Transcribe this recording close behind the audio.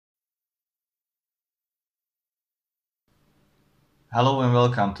Hello and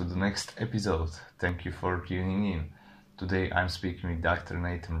welcome to the next episode. Thank you for tuning in. Today I'm speaking with Dr.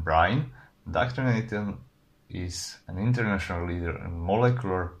 Nathan Bryan. Dr. Nathan is an international leader in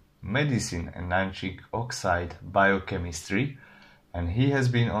molecular medicine and nitric oxide biochemistry, and he has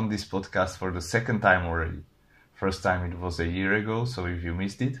been on this podcast for the second time already. First time it was a year ago, so if you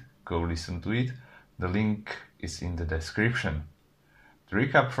missed it, go listen to it. The link is in the description. To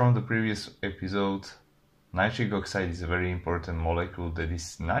recap from the previous episode, nitric oxide is a very important molecule that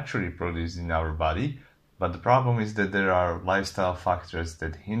is naturally produced in our body, but the problem is that there are lifestyle factors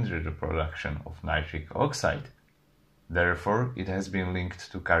that hinder the production of nitric oxide. Therefore, it has been linked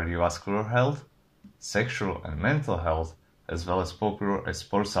to cardiovascular health, sexual and mental health, as well as popular as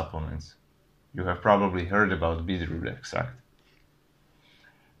sport supplements. You have probably heard about beetroot extract.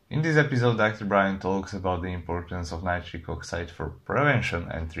 In this episode, Dr. Bryan talks about the importance of nitric oxide for prevention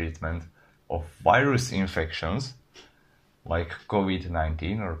and treatment of virus infections like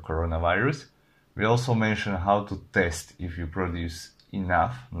COVID-19 or coronavirus. We also mention how to test if you produce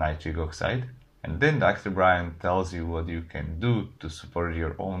enough nitric oxide, and then Dr. Bryan tells you what you can do to support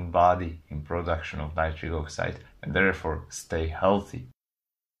your own body in production of nitric oxide and therefore stay healthy.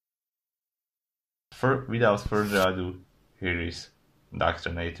 Without further ado, here is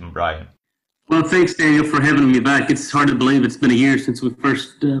Dr. Nathan Bryan. Well, thanks, Daniel, for having me back. It's hard to believe it's been a year since we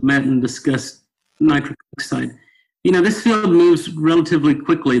first met and discussed nitric oxide. You know, this field moves relatively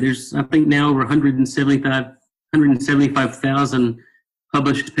quickly. There's, I think, now over 175,000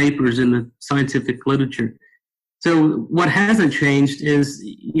 published papers in the scientific literature. So what hasn't changed is,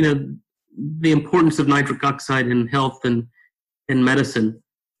 the importance of nitric oxide in health and medicine.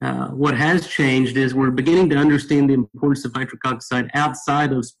 What has changed is we're beginning to understand the importance of nitric oxide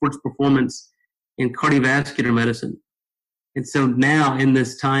outside of sports performance in cardiovascular medicine. And so now, in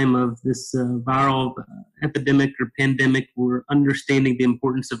this time of this viral epidemic or pandemic, we're understanding the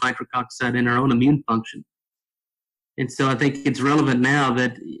importance of nitric oxide in our own immune function. And so I think it's relevant now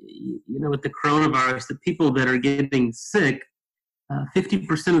that, with the coronavirus, the people that are getting sick,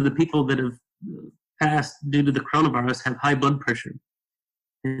 50% of the people that have passed due to the coronavirus have high blood pressure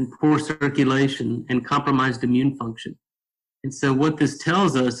and poor circulation and compromised immune function. And so what this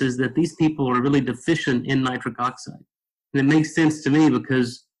tells us is that these people are really deficient in nitric oxide. And it makes sense to me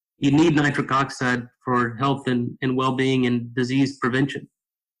because you need nitric oxide for health and well-being and disease prevention.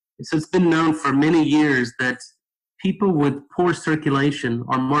 And so it's been known for many years that people with poor circulation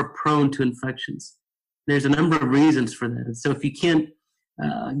are more prone to infections. There's a number of reasons for that. And so if you can't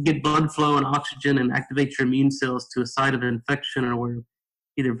get blood flow and oxygen and activate your immune cells to a site of infection or where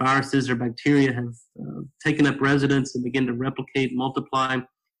either viruses or bacteria have taken up residence and begin to replicate, multiply,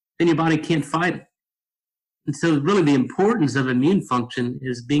 then your body can't fight it. And so really the importance of immune function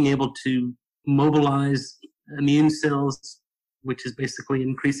is being able to mobilize immune cells, which is basically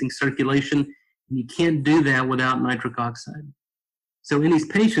increasing circulation. And you can't do that without nitric oxide. So in these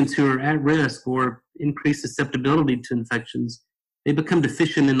patients who are at risk or increased susceptibility to infections, they become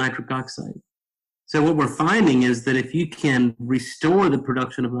deficient in nitric oxide. So what we're finding is that if you can restore the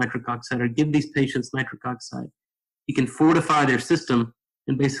production of nitric oxide or give these patients nitric oxide, you can fortify their system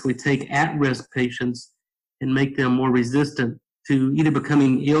and basically take at-risk patients and make them more resistant to either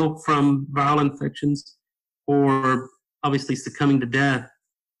becoming ill from viral infections or obviously succumbing to death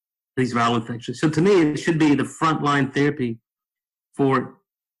these viral infections. So to me, it should be the frontline therapy for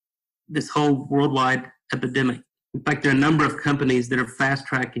this whole worldwide epidemic. In fact, there are a number of companies that are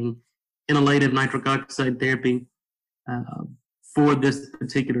fast-tracking inhalative nitric oxide therapy for this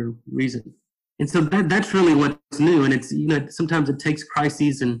particular reason. And so that's really what's new. And it's, sometimes it takes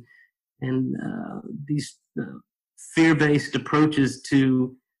crises and these fear-based approaches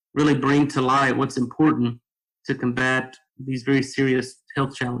to really bring to light what's important to combat these very serious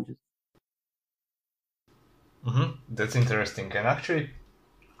health challenges. That's interesting. And actually,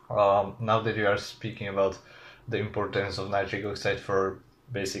 now that you are speaking about the importance of nitric oxide for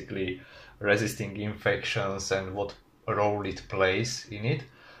basically resisting infections and what role it plays in it,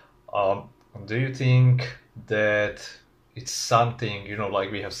 do you think that it's something,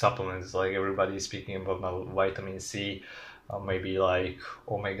 like we have supplements, like everybody is speaking about now, vitamin C, maybe like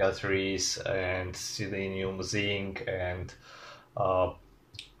omega-3s and selenium, zinc, and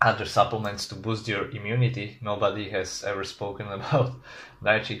other supplements to boost your immunity. Nobody has ever spoken about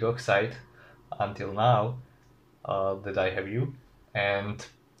nitric oxide until now that I have you. And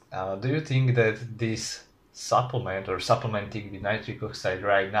do you think that this supplement or supplementing with nitric oxide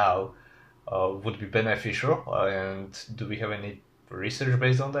right now would be beneficial? And do we have any research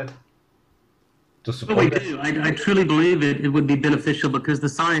based on that to support we do. I truly believe it would be beneficial because the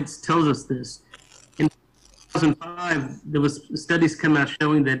science tells us this. 2005, there was studies come out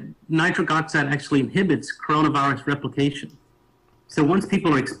showing that nitric oxide actually inhibits coronavirus replication. So once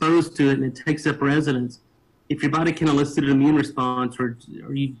people are exposed to it and it takes up residence, if your body can elicit an immune response or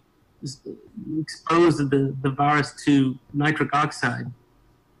you expose the virus to nitric oxide,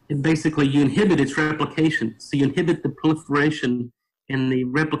 and basically you inhibit its replication. So you inhibit the proliferation and the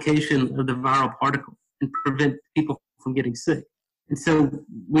replication of the viral particle and prevent people from getting sick. And so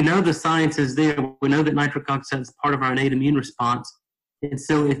we know the science is there. We know that nitric oxide is part of our innate immune response. And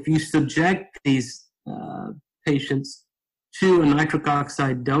so if you subject these patients to a nitric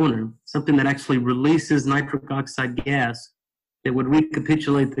oxide donor, something that actually releases nitric oxide gas that would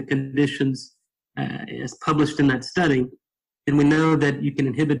recapitulate the conditions as published in that study, then we know that you can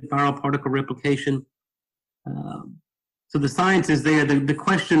inhibit viral particle replication. So the science is there. The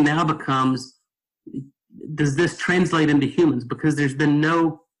question now becomes, does this translate into humans? Because there's been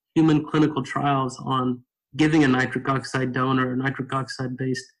no human clinical trials on giving a nitric oxide donor or nitric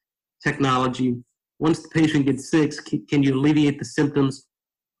oxide-based technology. Once the patient gets sick, can you alleviate the symptoms,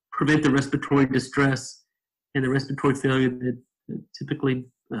 prevent the respiratory distress and the respiratory failure that typically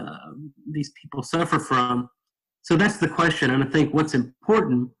these people suffer from? So that's the question. And I think what's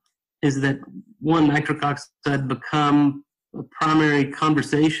important is that, one, nitric oxide become a primary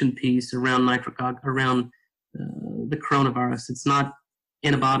conversation piece around the coronavirus. It's not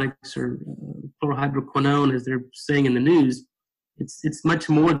antibiotics or chlorhydroquinone, as they're saying in the news. It's much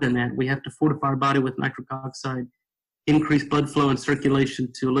more than that. We have to fortify our body with nitric oxide, increase blood flow and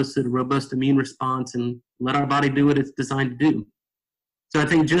circulation to elicit a robust immune response, and let our body do what it's designed to do. So I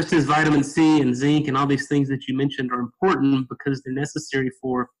think just as vitamin C and zinc and all these things that you mentioned are important because they're necessary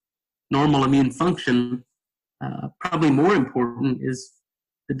for normal immune function, probably more important is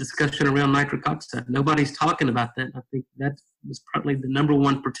the discussion around nitric oxide. Nobody's talking about that. I think that was probably the number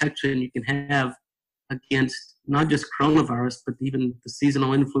one protection you can have against not just coronavirus, but even the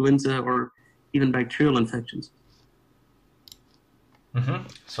seasonal influenza or even bacterial infections. Mm-hmm.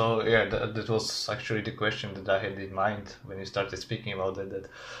 So yeah, that was actually the question that I had in mind when you started speaking about that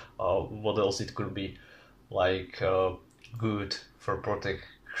what else it could be like good for protection.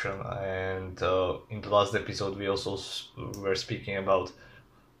 And in the last episode we also were speaking about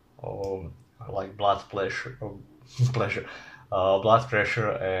like blood pressure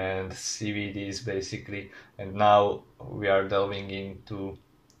and CVDs basically, and now we are delving into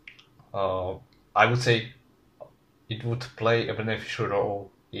I would say it would play a beneficial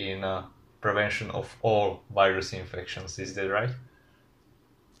role in prevention of all virus infections. Is that right?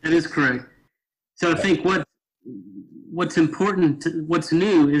 That is correct. So I think what's important, what's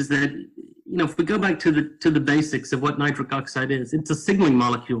new is that, if we go back to the basics of what nitric oxide is, it's a signaling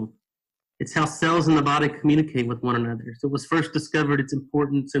molecule. It's how cells in the body communicate with one another. So it was first discovered its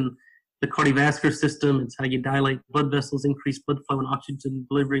importance in the cardiovascular system. It's how you dilate blood vessels, increase blood flow and oxygen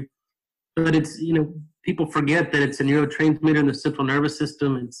delivery. But it's, people forget that it's a neurotransmitter in the central nervous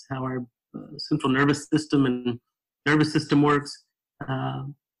system. It's how our central nervous system and nervous system works,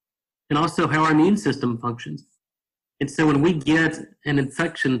 and also how our immune system functions. And so when we get an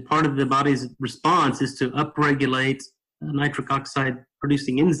infection, part of the body's response is to upregulate a nitric oxide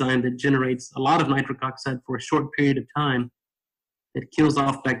producing enzyme that generates a lot of nitric oxide for a short period of time. It kills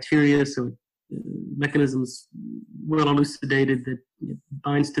off bacteria, so mechanisms well elucidated that it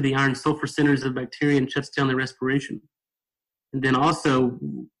binds to the iron sulfur centers of bacteria and shuts down their respiration. And then also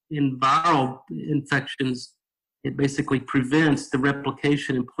in viral infections, it basically prevents the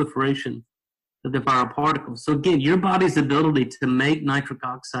replication and proliferation of the viral particles. So again, your body's ability to make nitric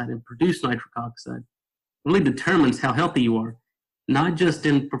oxide and produce nitric oxide really determines how healthy you are, not just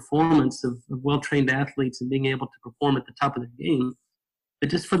in performance of well-trained athletes and being able to perform at the top of the game, but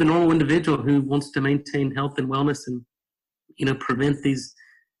just for the normal individual who wants to maintain health and wellness and, prevent these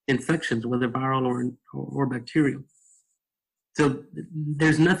infections, whether viral or bacterial. So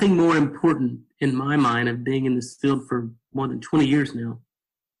there's nothing more important in my mind of being in this field for more than 20 years now.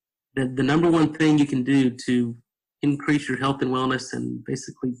 That the number one thing you can do to increase your health and wellness and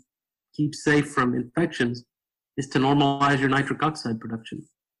basically keep safe from infections is to normalize your nitric oxide production.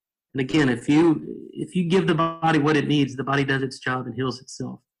 And again, if you give the body what it needs, the body does its job and heals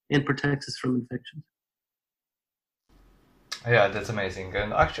itself and protects us from infections. Yeah, that's amazing.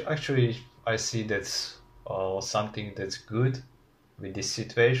 And actually I see that's something that's good with this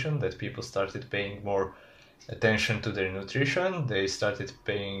situation, that people started paying more attention to their nutrition. They started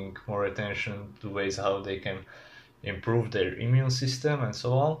paying more attention to ways how they can improve their immune system and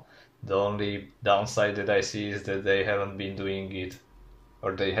so on. The only downside that I see is that they haven't been doing it,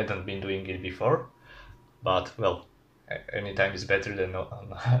 or they hadn't been doing it before. But well, anytime is better than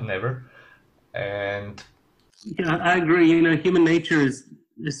never. And Yeah, I agree. Human nature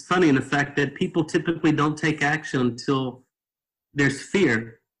is funny in the fact that people typically don't take action until there's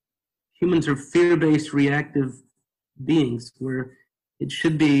fear. Humans are fear-based reactive beings where it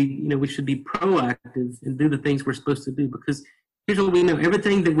should be, we should be proactive and do the things we're supposed to do, because here's what we know.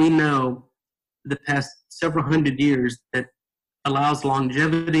 Everything that we know the past several hundred years that allows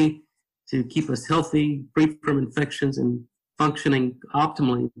longevity, to keep us healthy, free from infections, and functioning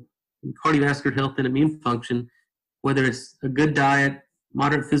optimally in cardiovascular health and immune function, whether it's a good diet,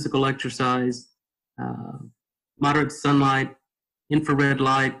 moderate physical exercise, uh, moderate sunlight, infrared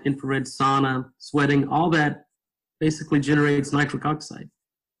light, infrared sauna, sweating, all that basically generates nitric oxide.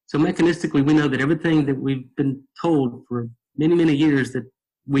 So mechanistically, we know that everything that we've been told for many, many years that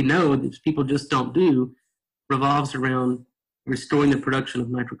we know that people just don't do revolves around restoring the production of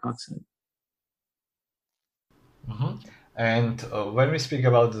nitric oxide. Mm-hmm. And when we speak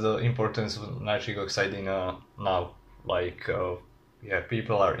about the importance of nitric oxide in now, like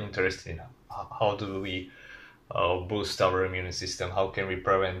people are interested in how do we boost our immune system, how can we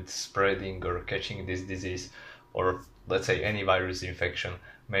prevent spreading or catching this disease, or let's say any virus infection.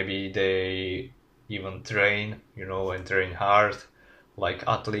 Maybe they even train, and train hard, like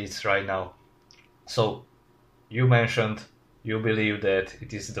athletes right now. So you mentioned you believe that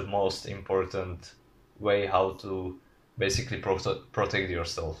it is the most important way how to basically protect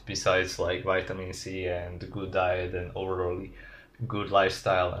yourself, besides like vitamin C and good diet and overall good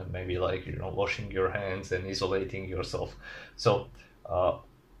lifestyle, and maybe like washing your hands and isolating yourself. So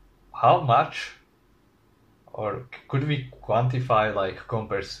how much, or could we quantify, like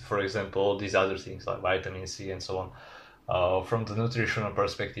compared, for example, all these other things like vitamin C and so on, from the nutritional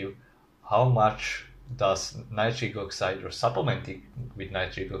perspective, how much does nitric oxide or supplementing with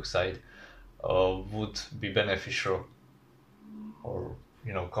nitric oxide would be beneficial, or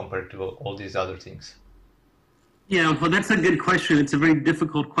compared to all these other things? Yeah, well, that's a good question. It's a very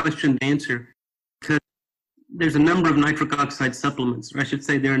difficult question to answer because there's a number of nitric oxide supplements, or I should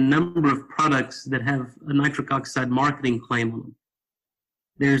say there are a number of products that have a nitric oxide marketing claim on them.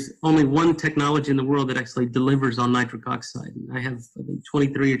 There's only one technology in the world that actually delivers on nitric oxide. I have, I think,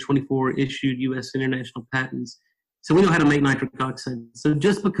 23 or 24 issued U.S. international patents. So we know how to make nitric oxide. So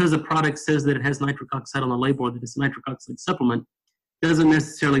just because a product says that it has nitric oxide on the label, or that it's a nitric oxide supplement, doesn't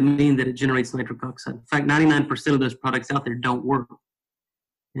necessarily mean that it generates nitric oxide. In fact, 99% of those products out there don't work.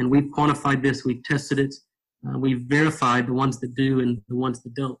 And we've quantified this, we've tested it, we've verified the ones that do and the ones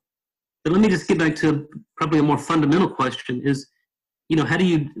that don't. But let me just get back to probably a more fundamental question is,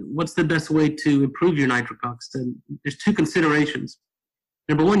 what's the best way to improve your nitric oxide? There's two considerations.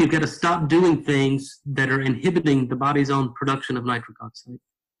 Number one, you've got to stop doing things that are inhibiting the body's own production of nitric oxide.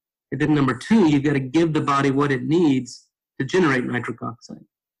 And then number two, you've got to give the body what it needs to generate nitric oxide.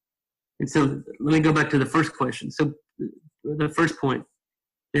 And so let me go back to the first question. So the first point,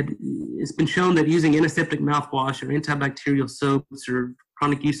 that it's been shown that using antiseptic mouthwash or antibacterial soaps or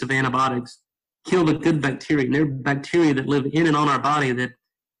chronic use of antibiotics kill the good bacteria. And there are bacteria that live in and on our body that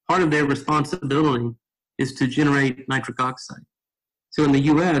part of their responsibility is to generate nitric oxide. So in the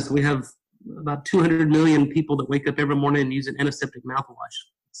U.S., we have about 200 million people that wake up every morning and use an antiseptic mouthwash.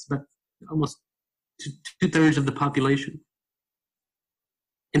 It's about almost two-thirds of the population.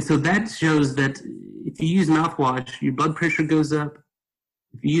 And so that shows that if you use mouthwash, your blood pressure goes up.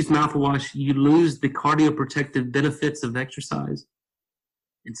 If you use mouthwash, you lose the cardioprotective benefits of exercise.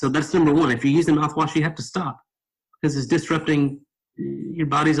 And so that's number one. If you're using mouthwash, you have to stop because it's disrupting your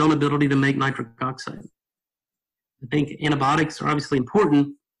body's own ability to make nitric oxide. I think antibiotics are obviously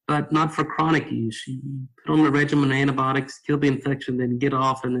important, but not for chronic use. You put on a regimen of antibiotics, kill the infection, then get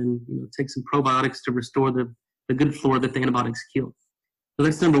off, and then take some probiotics to restore the good flora that the antibiotics kill. So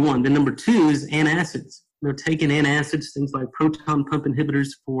that's number one. Then number two is antacids. Taking antacids, things like proton pump inhibitors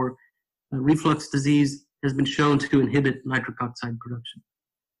for reflux disease, has been shown to inhibit nitric oxide production.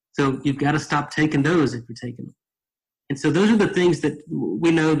 So you've got to stop taking those if you're taking them. And so those are the things that we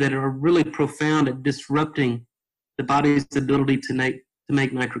know that are really profound at disrupting the body's ability to make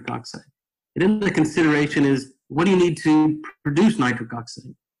nitric oxide. And then the consideration is, what do you need to produce nitric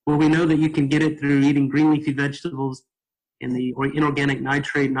oxide? Well, we know that you can get it through eating green leafy vegetables, and the inorganic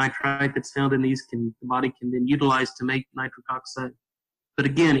nitrite that's found in these the body can then utilize to make nitric oxide. But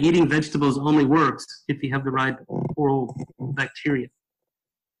again, eating vegetables only works if you have the right oral bacteria.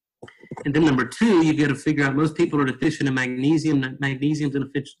 And then number two, you've got to figure out, most people are deficient in magnesium. Magnesium is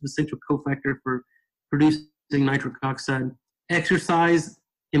an essential cofactor for producing nitric oxide. Exercise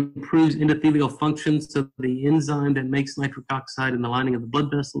improves endothelial function, so the enzyme that makes nitric oxide in the lining of the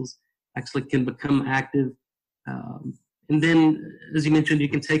blood vessels actually can become active. And then, as you mentioned, you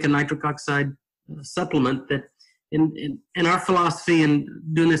can take a nitric oxide supplement that And our philosophy in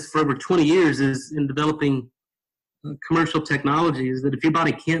doing this for over 20 years is in developing commercial technology is that if your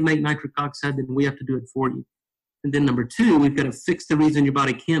body can't make nitric oxide, then we have to do it for you. And then number two, we've got to fix the reason your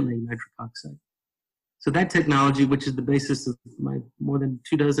body can't make nitric oxide. So that technology, which is the basis of my more than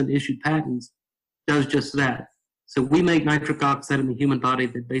 24 issued patents, does just that. So we make nitric oxide in the human body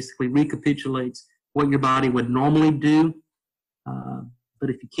that basically recapitulates what your body would normally do. But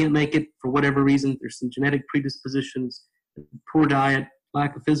if you can't make it for whatever reason, there's some genetic predispositions, poor diet,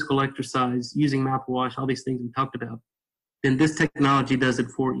 lack of physical exercise, using mouthwash, all these things we talked about, then this technology does it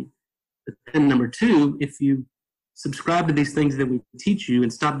for you. But then number two, if you subscribe to these things that we teach you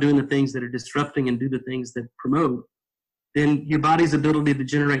and stop doing the things that are disrupting and do the things that promote, then your body's ability to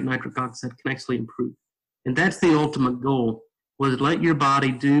generate nitric oxide can actually improve. And that's the ultimate goal, was let your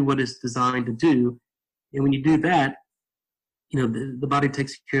body do what it's designed to do. And when you do that, the body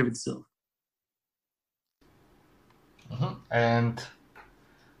takes care of itself. Mm-hmm. And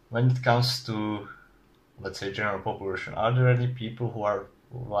when it comes to, let's say, general population, are there any people who are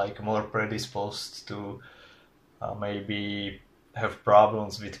like more predisposed to maybe have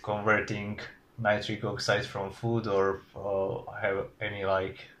problems with converting nitric oxide from food, or have any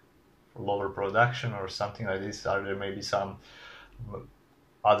like lower production or something like this? Are there maybe some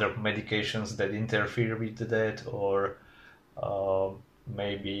other medications that interfere with that, or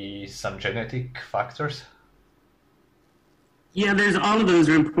maybe some genetic factors? Yeah, there's all of those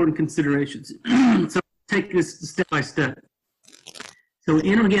are important considerations. So take this step by step. So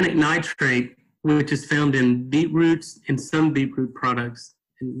inorganic nitrate, which is found in beetroots and some beetroot products,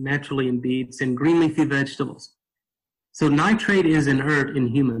 and naturally in beets and green leafy vegetables. So nitrate is inert in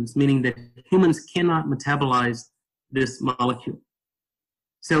humans, meaning that humans cannot metabolize this molecule.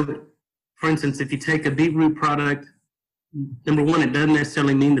 So, for instance, if you take a beetroot product, number one, it doesn't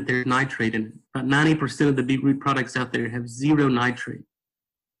necessarily mean that there's nitrate in it. About 90% of the beetroot products out there have zero nitrate.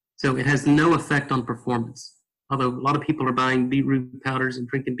 So it has no effect on performance. Although a lot of people are buying beetroot powders and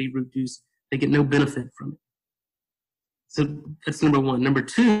drinking beetroot juice, they get no benefit from it. So that's number one. Number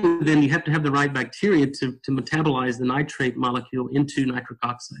two, then you have to have the right bacteria to metabolize the nitrate molecule into nitric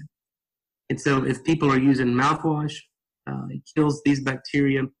oxide. And so if people are using mouthwash, it kills these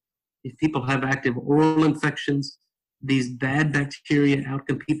bacteria. If people have active oral infections, these bad bacteria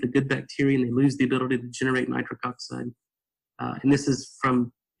outcompete the good bacteria and they lose the ability to generate nitric oxide. And this is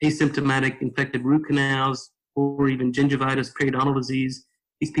from asymptomatic infected root canals or even gingivitis, periodontal disease.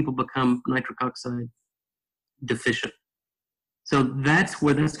 These people become nitric oxide deficient. So that's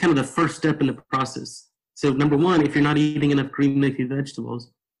kind of the first step in the process. So number one, if you're not eating enough green leafy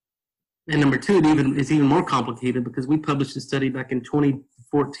vegetables, and number two, it's even more complicated because we published a study back in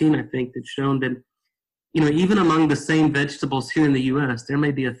 2014, I think, that's shown that even among the same vegetables here in the U.S., there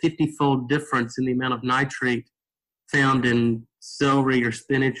may be a 50-fold difference in the amount of nitrate found in celery or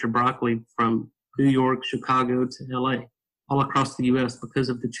spinach or broccoli from New York, Chicago to L.A., all across the U.S. because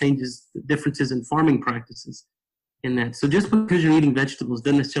of the differences in farming practices in that. So just because you're eating vegetables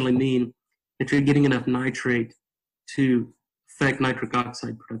doesn't necessarily mean that you're getting enough nitrate to affect nitric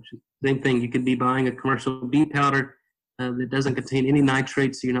oxide production. Same thing, you could be buying a commercial beet powder that doesn't contain any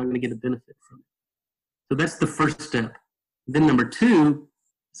nitrate, so you're not going to get a benefit from it. So that's the first step. Then number two,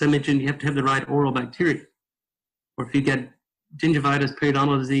 as I mentioned, you have to have the right oral bacteria. Or if you get gingivitis,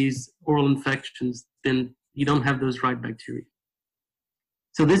 periodontal disease, oral infections, then you don't have those right bacteria.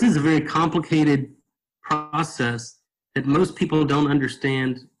 So this is a very complicated process that most people don't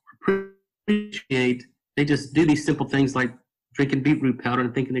understand or appreciate. They just do these simple things like drinking beetroot powder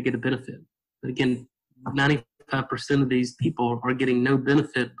and thinking they get a benefit. But again, 95% of these people are getting no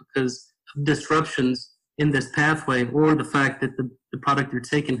benefit because of disruptions in this pathway or the fact that the product they're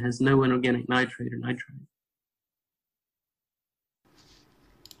taking has no inorganic nitrate or nitrite.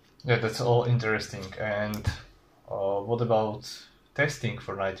 Yeah, that's all interesting. And what about testing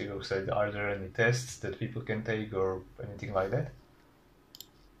for nitric oxide? Are there any tests that people can take or anything like that?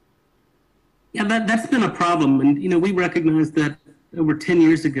 Yeah, that's been a problem. And, we recognized that over 10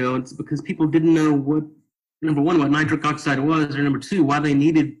 years ago. It's because people didn't know number one, what nitric oxide was, or number two, why they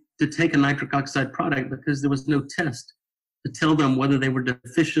needed to take a nitric oxide product, because there was no test to tell them whether they were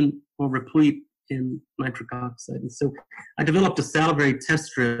deficient or replete in nitric oxide. And so I developed a salivary test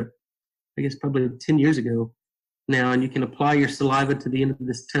strip, I guess probably 10 years ago now, and you can apply your saliva to the end of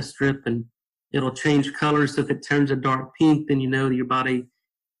this test strip and it'll change color. So if it turns a dark pink, then you know that your body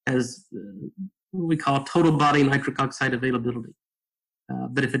has what we call total body nitric oxide availability.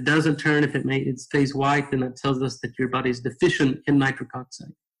 But if it doesn't turn, if it stays white, then that tells us that your body is deficient in nitric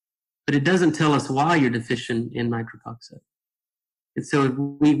oxide. But it doesn't tell us why you're deficient in nitric oxide. And so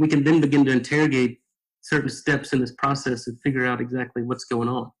we can then begin to interrogate certain steps in this process to figure out exactly what's going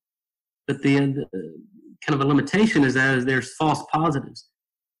on. But the kind of a limitation is that there's false positives.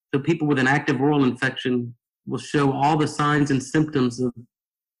 So people with an active oral infection will show all the signs and symptoms of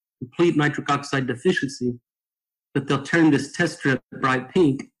complete nitric oxide deficiency, but they'll turn this test strip bright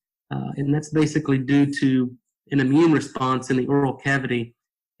pink, and that's basically due to an immune response in the oral cavity,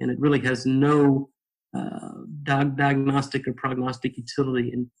 and it really has no diagnostic or prognostic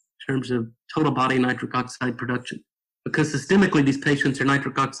utility in terms of total body nitric oxide production. Because systemically these patients are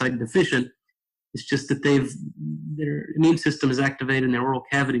nitric oxide deficient, it's just that their immune system is activated in their oral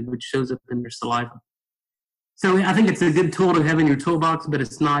cavity, which shows up in their saliva. So I think it's a good tool to have in your toolbox, but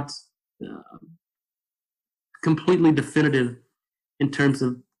it's not completely definitive in terms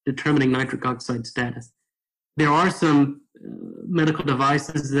of determining nitric oxide status. There are some medical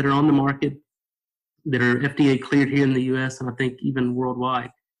devices that are on the market that are FDA cleared here in the US, and I think even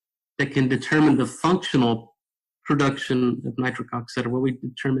worldwide, that can determine the functional production of nitric oxide, or what we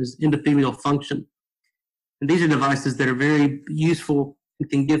determine as endothelial function. And these are devices that are very useful and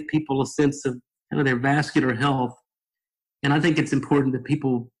can give people a sense of kind of their vascular health. And I think it's important that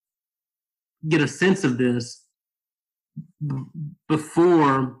people get a sense of this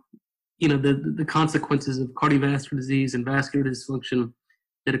before, the consequences of cardiovascular disease and vascular dysfunction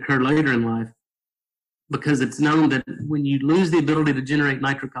that occur later in life. Because it's known that when you lose the ability to generate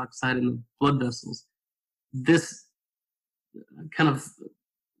nitric oxide in the blood vessels, this kind of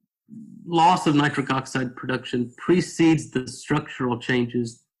loss of nitric oxide production precedes the structural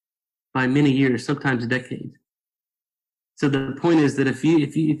changes by many years, sometimes decades. So the point is that if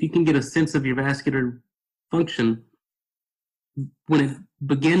you can get a sense of your vascular function when it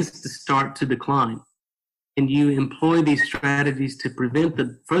begins to start to decline, and you employ these strategies to prevent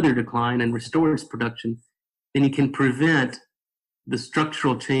the further decline and restore its production, then you can prevent the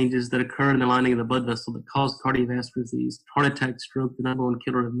structural changes that occur in the lining of the blood vessel that cause cardiovascular disease, heart attack, stroke, the number one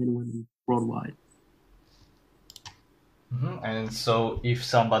killer of men and women worldwide. Mm-hmm. And so if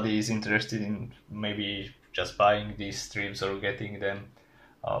somebody is interested in maybe just buying these strips or getting them,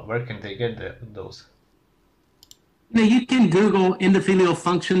 where can they get those? You can Google endothelial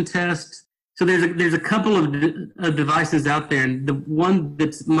function test. So there's a couple of devices out there, and the one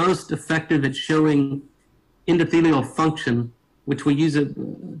that's most effective at showing endothelial function, which we use a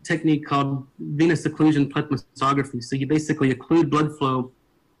technique called venous occlusion plethysmography. So you basically occlude blood flow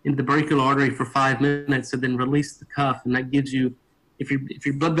into the brachial artery for 5 minutes and then release the cuff, and that gives you, if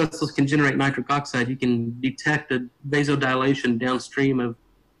your blood vessels can generate nitric oxide, you can detect a vasodilation downstream of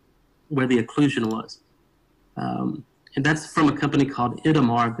where the occlusion was. And that's from a company called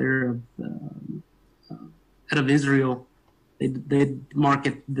Itamar. They're out of Israel. They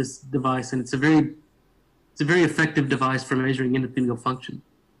market this device, and it's a very effective device for measuring endothelial function.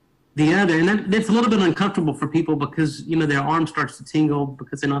 The other, and that's a little bit uncomfortable for people because their arm starts to tingle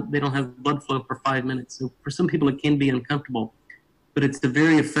because they don't have blood flow for 5 minutes. So for some people it can be uncomfortable, but it's a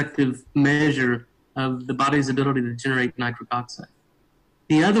very effective measure of the body's ability to generate nitric oxide.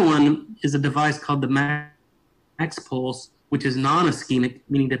 The other one is a device called the Max Pulse, which is non-ischemic,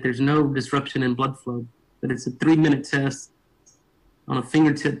 meaning that there's no disruption in blood flow, but it's a 3-minute test on a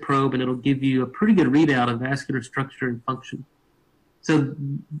fingertip probe, and it'll give you a pretty good readout of vascular structure and function. So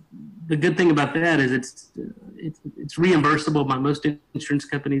the good thing about that is it's reimbursable by most insurance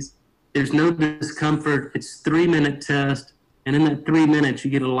companies. There's no discomfort. It's 3-minute test, and in that 3 minutes, you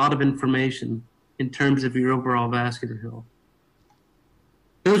get a lot of information in terms of your overall vascular health.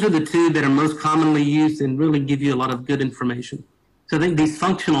 Those are the two that are most commonly used and really give you a lot of good information. So I think these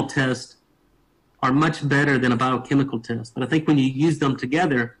functional tests are much better than a biochemical test. But I think when you use them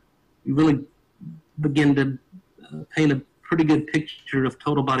together, you really begin to paint a pretty good picture of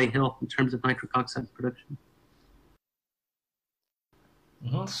total body health in terms of nitric oxide production.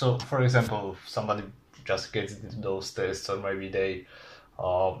 Mm-hmm. So, for example, if somebody just gets those tests, or maybe they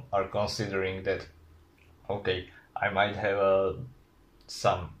are considering that, okay, I might have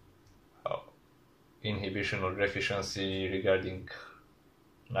some inhibition or deficiency regarding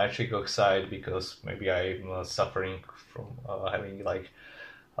nitric oxide because maybe I'm suffering from having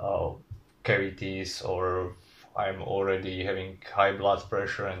cavities, or I'm already having high blood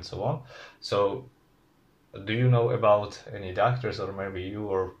pressure and so on. So do you know about any doctors, or maybe you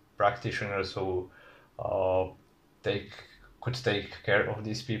or practitioners who could take care of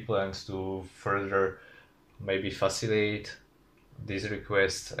these people and to further maybe facilitate these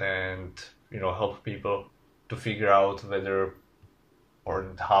requests and help people to figure out whether or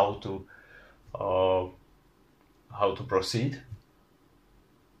how to proceed?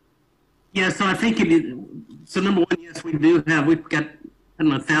 Yeah, so I think so number one, yes, we've got I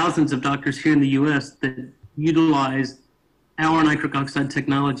don't know, thousands of doctors here in the U.S. that utilize our nitric oxide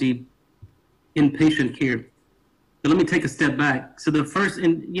technology in patient care. But let me take a step back. So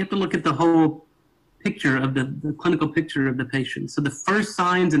and you have to look at the whole picture of the clinical picture of the patient. So the first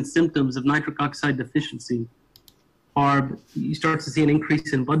signs and symptoms of nitric oxide deficiency are you start to see an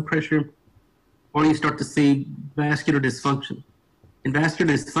increase in blood pressure, or you start to see vascular dysfunction. And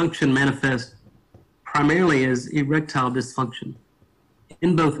vascular dysfunction manifests primarily as erectile dysfunction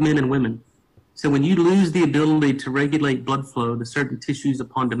in both men and women. So when you lose the ability to regulate blood flow to certain tissues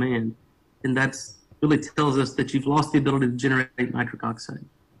upon demand, then that's really tells us that you've lost the ability to generate nitric oxide.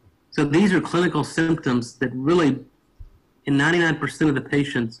 So these are clinical symptoms that really, in 99% of the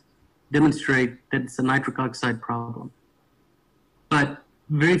patients, demonstrate that it's a nitric oxide problem. But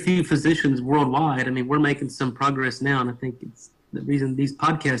very few physicians worldwide, I mean, we're making some progress now, and I think it's the reason these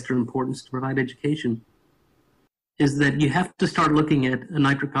podcasts are important is to provide education, is that you have to start looking at a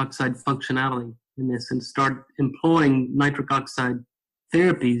nitric oxide functionality in this and start employing nitric oxide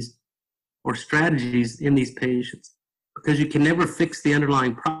therapies or strategies in these patients, because you can never fix the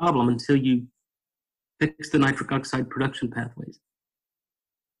underlying problem until you fix the nitric oxide production pathways.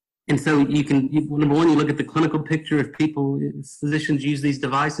 And so number one, you look at the clinical picture. If physicians use these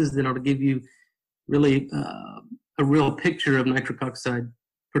devices, then it'll give you really a real picture of nitric oxide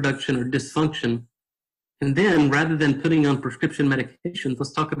production or dysfunction. And then rather than putting on prescription medications,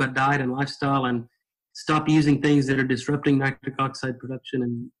 let's talk about diet and lifestyle and stop using things that are disrupting nitric oxide production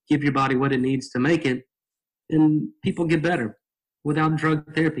and give your body what it needs to make it. And people get better without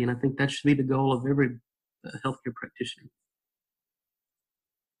drug therapy. And I think that should be the goal of every healthcare practitioner.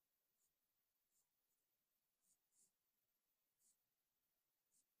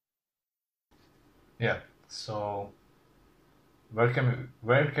 Yeah. So where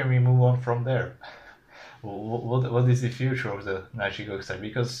can we move on from there? What is the future of the nitric oxide?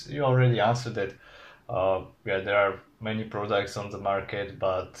 Because you already answered that. There are many products on the market,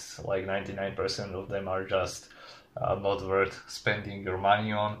 but like 99% of them are just not worth spending your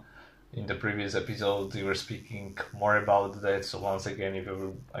money on. In the previous episode, we were speaking more about that. So once again, if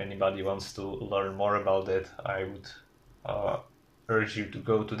anybody wants to learn more about that, I would urge you to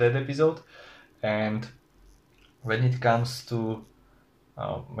go to that episode. And when it comes to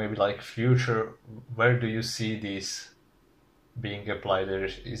maybe like future, where do you see this being applied?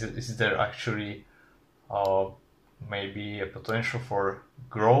 Is there actually maybe a potential for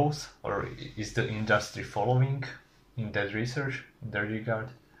growth, or is the industry following in that research in that regard?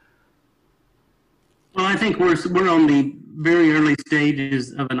 Well, I think we're on the very early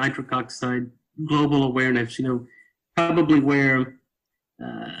stages of a nitric oxide global awareness. Probably where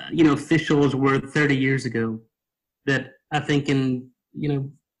officials were 30 years ago. That I think in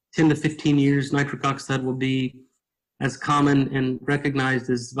 10 to 15 years, nitric oxide will be as common and recognized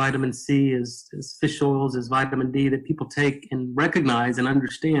as vitamin C, as fish oils, as vitamin D, that people take and recognize and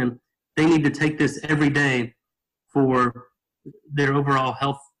understand they need to take this every day for their overall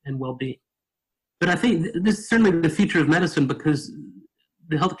health and well-being. But I think this is certainly the future of medicine, because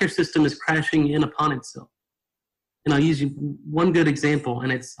the healthcare system is crashing in upon itself. And I'll use one good example,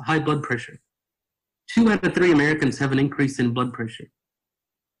 and it's high blood pressure. 2 out of 3 Americans have an increase in blood pressure.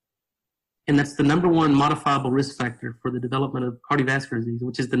 And that's the number one modifiable risk factor for the development of cardiovascular disease,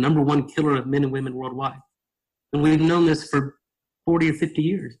 which is the number one killer of men and women worldwide. And we've known this for 40 or 50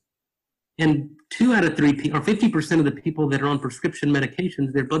 years. And 2 out of 3 people, or 50% of the people that are on prescription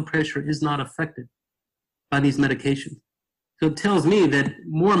medications, their blood pressure is not affected by these medications. So it tells me that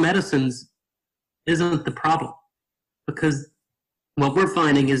more medicines isn't the problem, because what we're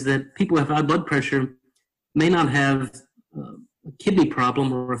finding is that people with high blood pressure may not have a kidney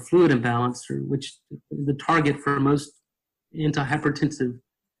problem or a fluid imbalance, which is the target for most antihypertensive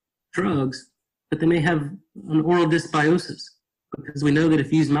drugs, but they may have an oral dysbiosis, because we know that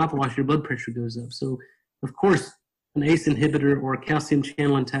if you use mouthwash, your blood pressure goes up. So, of course, an ACE inhibitor or a calcium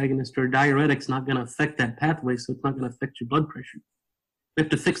channel antagonist or a diuretic is not going to affect that pathway, so it's not going to affect your blood pressure. We have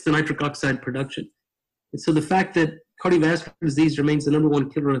to fix the nitric oxide production. And so the fact that cardiovascular disease remains the number one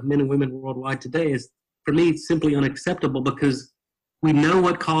killer of men and women worldwide today is, for me, simply unacceptable, because we know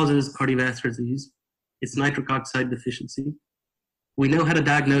what causes cardiovascular disease. It's nitric oxide deficiency. We know how to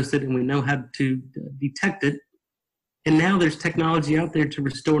diagnose it, and we know how to detect it. And now there's technology out there to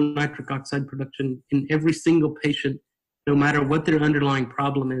restore nitric oxide production in every single patient, no matter what their underlying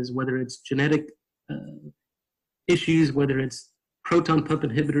problem is, whether it's genetic issues, whether it's proton pump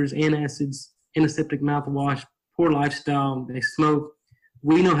inhibitors, antacids, antiseptic mouthwash, poor lifestyle, they smoke.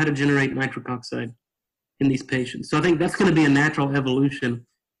 We know how to generate nitric oxide in these patients. So I think that's going to be a natural evolution,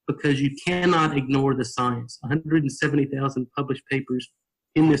 because you cannot ignore the science. 170,000 published papers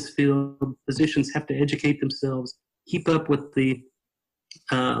in this field. Physicians have to educate themselves, keep up with the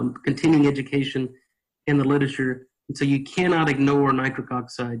continuing education and the literature. And so you cannot ignore nitric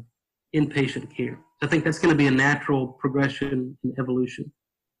oxide in patient care. I think that's going to be a natural progression in evolution.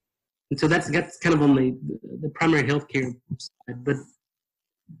 And so that's kind of on the primary healthcare side. But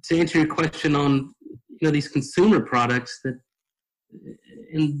to answer your question on these consumer products, that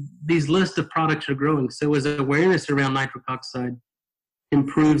and these lists of products are growing. So as awareness around nitric oxide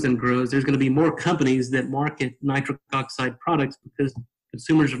improves and grows, there's going to be more companies that market nitric oxide products because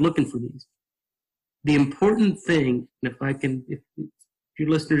consumers are looking for these. The important thing, and if your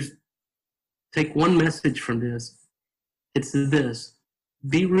listeners take one message from this, it's this: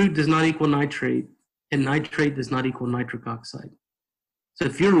 beetroot does not equal nitrate, and nitrate does not equal nitric oxide. So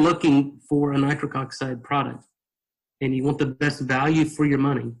if you're looking for a nitric oxide product and you want the best value for your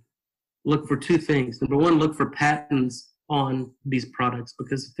money, look for two things. Number one, look for patents on these products,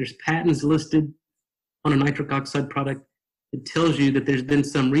 because if there's patents listed on a nitric oxide product, it tells you that there's been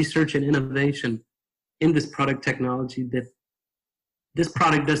some research and innovation in this product technology, that this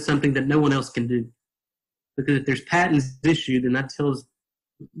product does something that no one else can do. Because if there's patents issued, then that tells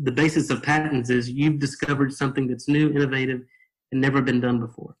the basis of patents is you've discovered something that's new, innovative, and never been done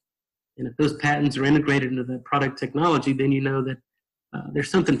before. And if those patents are integrated into that product technology, then you know that there's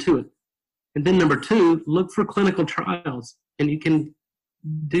something to it. And then number two, look for clinical trials. And you can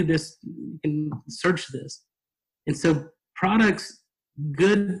do this, you can search this. And so products,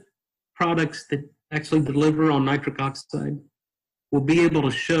 good products that actually deliver on nitric oxide will be able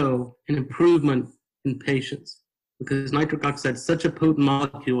to show an improvement in patients, because nitric oxide is such a potent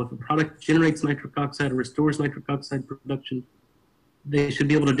molecule. If a product generates nitric oxide or restores nitric oxide production, they should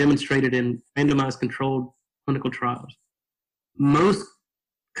be able to demonstrate it in randomized controlled clinical trials. Most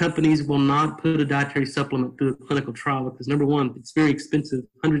companies will not put a dietary supplement through a clinical trial because, number one, it's very expensive,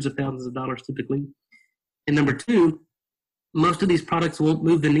 hundreds of thousands of dollars typically. And number two, most of these products won't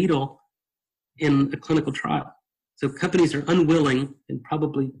move the needle in a clinical trial. So companies are unwilling, and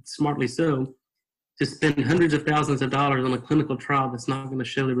probably smartly so, to spend hundreds of thousands of dollars on a clinical trial that's not going to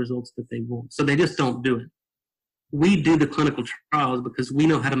show the results that they want. So they just don't do it. We do the clinical trials because we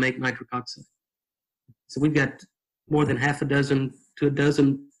know how to make nitric oxide. So we've got more than half a dozen to a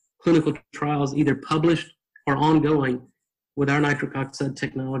dozen clinical trials either published or ongoing with our nitric oxide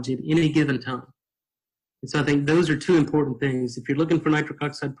technology at any given time. And so I think those are two important things. If you're looking for nitric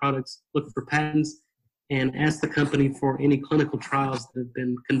oxide products, look for patents and ask the company for any clinical trials that have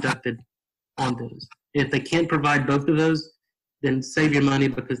been conducted on those. And if they can't provide both of those, then save your money,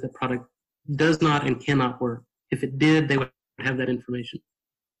 because the product does not and cannot work. If it did, they would have that information.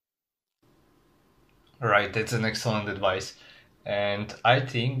 Right, that's an excellent advice. And I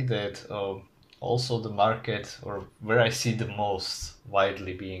think that also the market, or where I see the most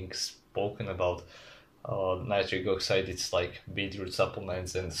widely being spoken about nitric oxide, it's like beetroot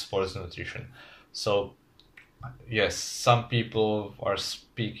supplements and sports nutrition. So yes, some people are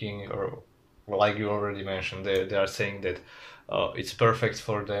speaking, or like you already mentioned, they are saying that it's perfect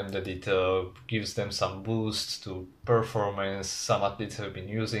for them, that it gives them some boost to performance. Some athletes have been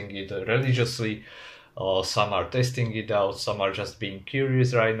using it religiously. Some are testing it out. Some are just being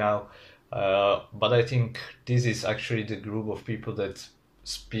curious right now. But I think this is actually the group of people that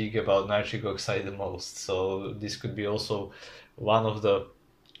speak about nitric oxide the most. So this could be also one of the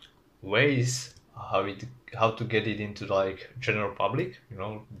ways how to get it into like general public,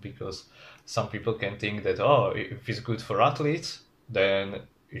 because some people can think that, if it's good for athletes, then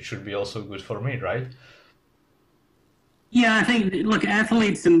it should be also good for me, right? Yeah, I think, look,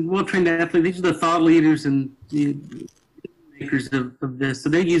 athletes and well-trained athletes, these are the thought leaders and the makers of this. So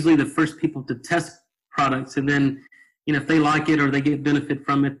they're usually the first people to test products. And then, if they like it or they get benefit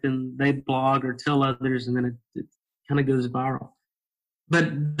from it, then they blog or tell others, and then it kind of goes viral.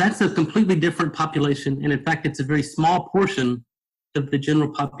 But that's a completely different population. And in fact, it's a very small portion of the general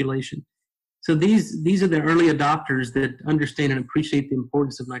population. So these are the early adopters that understand and appreciate the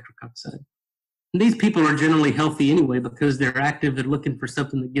importance of nitric oxide. And these people are generally healthy anyway, because they're active. They're looking for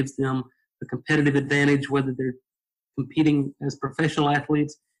something that gives them a competitive advantage, whether they're competing as professional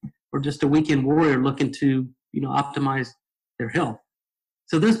athletes or just a weekend warrior looking to, optimize their health.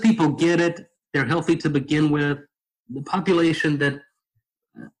 So those people get it. They're healthy to begin with. The population that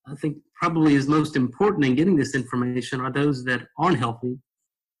I think probably is most important in getting this information are those that aren't healthy,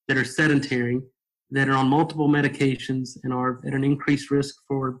 that are sedentary, that are on multiple medications, and are at an increased risk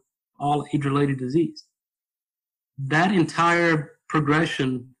for all age-related disease. That entire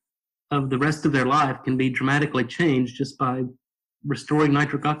progression of the rest of their life can be dramatically changed just by restoring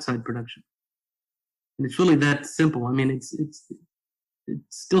nitric oxide production. And it's really that simple. I mean, it's it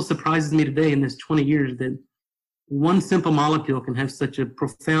still surprises me today in this 20 years that one simple molecule can have such a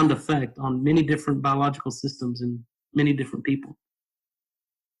profound effect on many different biological systems in many different people.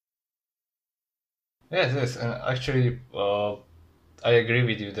 Yes, and actually, I agree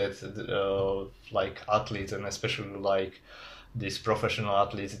with you that like athletes, and especially like these professional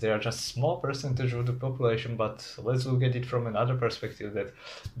athletes, they are just small percentage of the population. But let's look at it from another perspective, that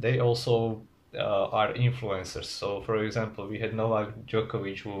they also are influencers. So, for example, we had Novak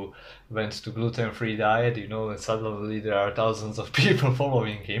Djokovic, who went to gluten-free diet, and suddenly there are thousands of people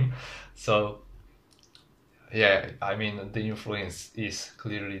following him. So, yeah, I mean, the influence is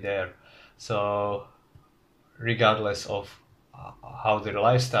clearly there. So, regardless of how their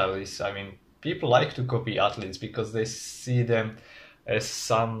lifestyle is, I mean, people like to copy athletes because they see them as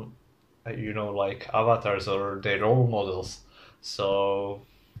some, like avatars or their role models. So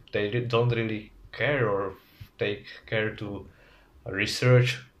they don't really care or take care to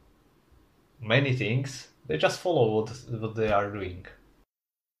research many things. They just follow what they are doing.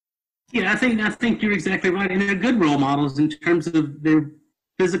 Yeah, I think you're exactly right, and they're good role models in terms of their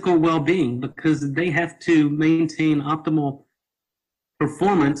physical well-being because they have to maintain optimal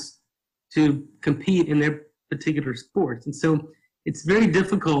performance to compete in their particular sports. And so it's very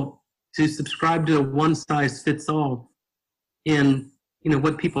difficult to subscribe to a one-size-fits-all in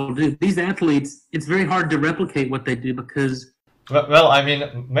what people do. These athletes, it's very hard to replicate what they do because Well, I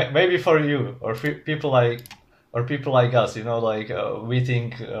mean, maybe for you or people like us, we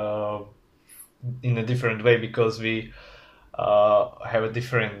think in a different way because we have a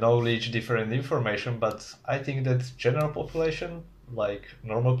different knowledge, different information. But I think that general population, like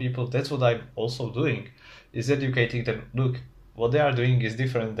normal people, that's what I'm also doing, is educating them. Look, what they are doing is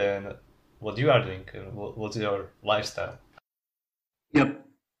different than what you are doing. And what's your lifestyle? yep.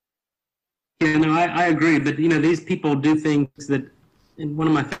 Yeah, no, I agree. But these people do things that, and one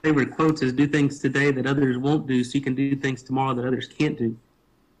of my favorite quotes is, "Do things today that others won't do, so you can do things tomorrow that others can't do."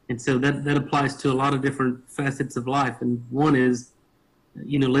 And so that applies to a lot of different facets of life. And one is,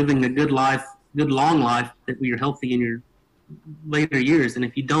 living a good life, good long life, that you're healthy in your later years. And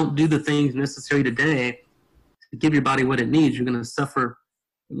if you don't do the things necessary today to give your body what it needs, you're going to suffer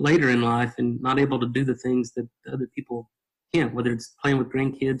later in life and not able to do the things that other people can't, whether it's playing with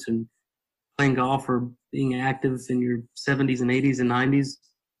grandkids and playing golf or being active in your 70s and 80s and 90s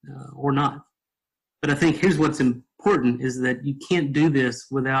or not. But I think here's what's important is that you can't do this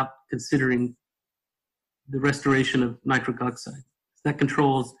without considering the restoration of nitric oxide. That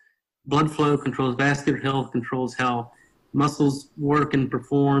controls blood flow, controls vascular health, controls how muscles work and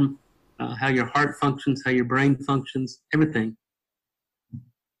perform, how your heart functions, how your brain functions, everything.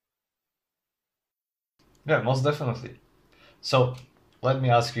 Yeah, most definitely. So let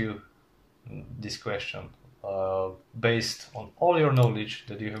me ask you this question. Based on all your knowledge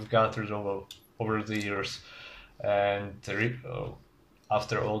that you have gathered over the years, and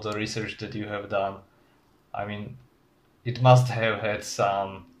after all the research that you have done, I mean, it must have had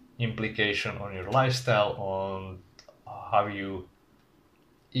some implication on your lifestyle, on how you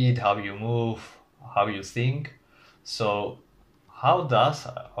eat, how you move, how you think. So, how does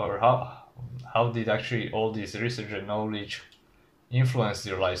or how did actually all this research and knowledge influence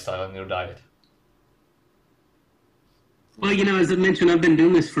your lifestyle and your diet? Well, as I mentioned, I've been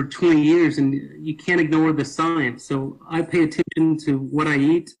doing this for 20 years and you can't ignore the science. So I pay attention to what I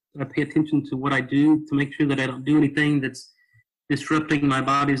eat. I pay attention to what I do to make sure that I don't do anything that's disrupting my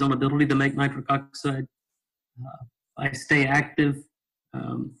body's own ability to make nitric oxide. I stay active.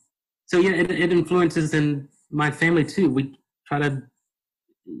 So yeah, it influences in my family too. We try to,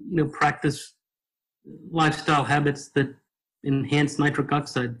 practice lifestyle habits that enhance nitric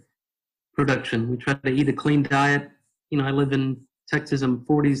oxide production. We try to eat a clean diet. I live in Texas. I'm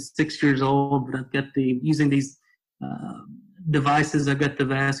 46 years old, but I've got using these devices. I've got the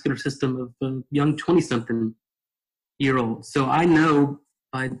vascular system of a young 20-something-year-old. So I know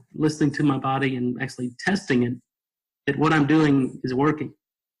by listening to my body and actually testing it that what I'm doing is working.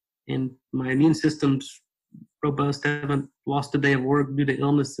 And my immune system's robust. I haven't lost a day of work due to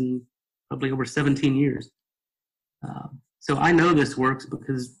illness in probably over 17 years. So I know this works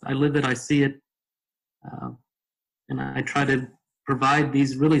because I live it, I see it, and I try to provide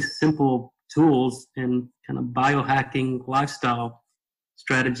these really simple tools and kind of biohacking lifestyle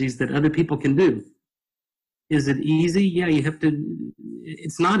strategies that other people can do. Is it easy? Yeah,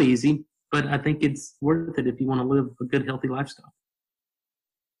 it's not easy, but I think it's worth it if you want to live a good, healthy lifestyle.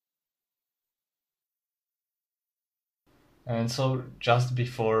 And so, just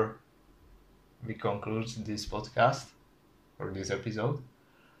before we conclude this podcast or this episode,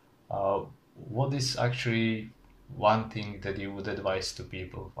 what is actually one thing that you would advise to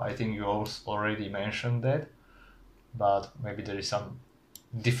people? I think you also already mentioned that, but maybe there is some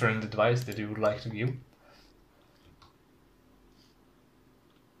different advice that you would like to give.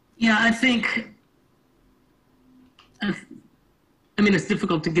 Yeah, I think, it's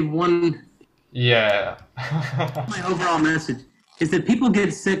difficult to give one. Yeah. My overall message is that people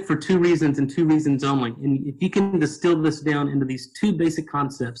get sick for two reasons and two reasons only. And if you can distill this down into these two basic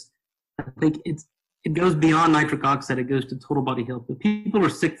concepts, I think it goes beyond nitric oxide. It goes to total body health. But people are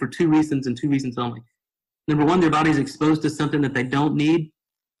sick for two reasons and two reasons only. Number one, their body's exposed to something that they don't need,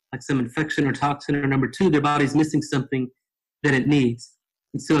 like some infection or toxin. Or number two, their body's missing something that it needs.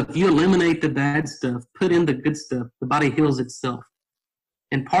 And so if you eliminate the bad stuff, put in the good stuff, the body heals itself.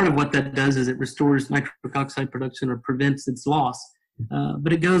 And part of what that does is it restores nitric oxide production or prevents its loss.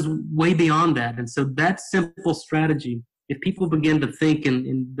 But it goes way beyond that. And so that simple strategy, if people begin to think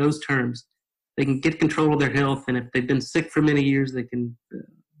in those terms, they can get control of their health. And if they've been sick for many years, they can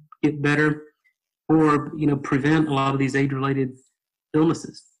get better or, prevent a lot of these age-related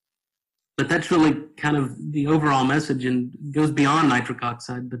illnesses. But that's really kind of the overall message and goes beyond nitric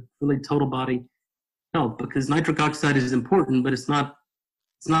oxide, but really total body health, because nitric oxide is important, but it's not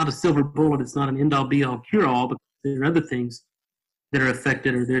a silver bullet. It's not an end-all, be-all, cure-all, but there are other things that are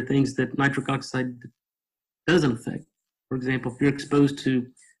affected, or there are things that nitric oxide doesn't affect. For example, if you're exposed to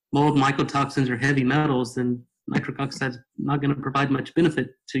mold, mycotoxins, or heavy metals, then nitric oxide is not going to provide much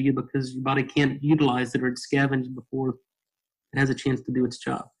benefit to you because your body can't utilize it or it's scavenged before it has a chance to do its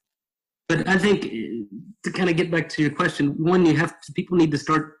job. But I think to kind of get back to your question, one, people need to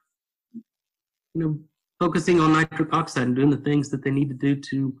start, focusing on nitric oxide and doing the things that they need to do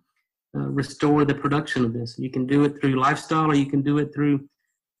to restore the production of this. You can do it through lifestyle, or you can do it through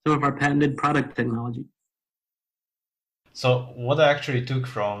some of our patented product technology. So what I actually took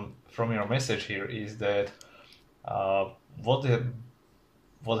from your message here is that what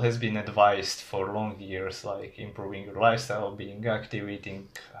has been advised for long years, like improving your lifestyle, being active, eating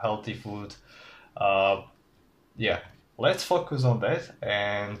healthy food. Let's focus on that.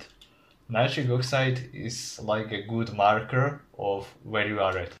 And nitric oxide is like a good marker of where you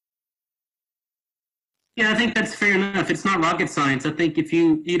are at. Yeah, I think that's fair enough. It's not rocket science. I think if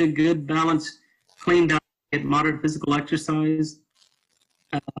you eat a good, balanced, clean diet, get moderate physical exercise,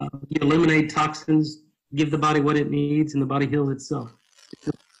 you eliminate toxins, give the body what it needs, and the body heals itself.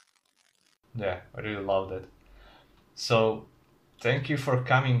 Yeah, I really love that. So thank you for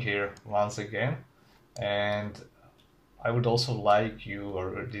coming here once again. And I would also like you,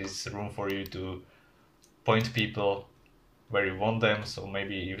 or this room for you, to point people where you want them. So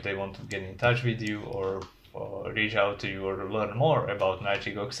maybe if they want to get in touch with you or reach out to you or learn more about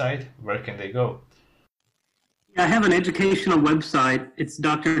nitric oxide, where can they go? I have an educational website. It's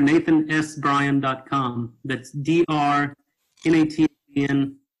drnathansbryan.com. That's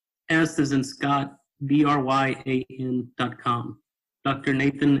DRNATHAN, S as in Scott, BRYAN.com.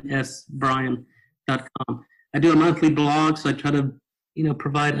 drnathansbryan.com. I do a monthly blog, so I try to,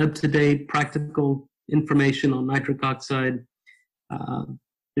 provide up-to-date practical information on nitric oxide.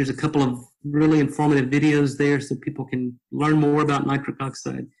 There's a couple of really informative videos there so people can learn more about nitric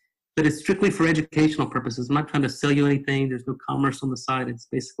oxide. But it's strictly for educational purposes. I'm not trying to sell you anything. There's no commerce on the site. It's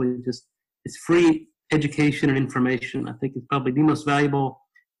basically it's free education and information. I think it's probably the most valuable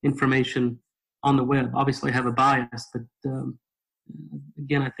information on the web. Obviously, I have a bias, but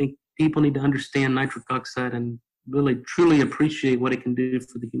again, I think people need to understand nitric oxide and really, truly appreciate what it can do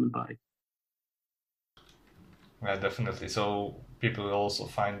for the human body. Yeah, definitely. So people will also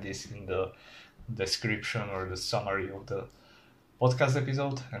find this in the description or the summary of the podcast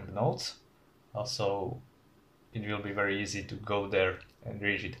episode and the notes. Also, it will be very easy to go there and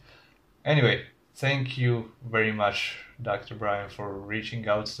read it. Anyway, thank you very much, Dr. Bryan, for reaching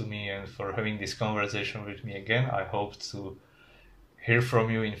out to me and for having this conversation with me again. I hope to hear from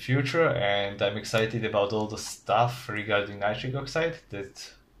you in future, and I'm excited about all the stuff regarding nitric oxide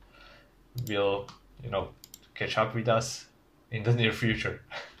that will, catch up with us in the near future.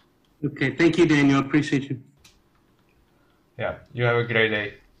 Okay, thank you, Daniel. I appreciate you. Yeah, you have a great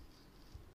day.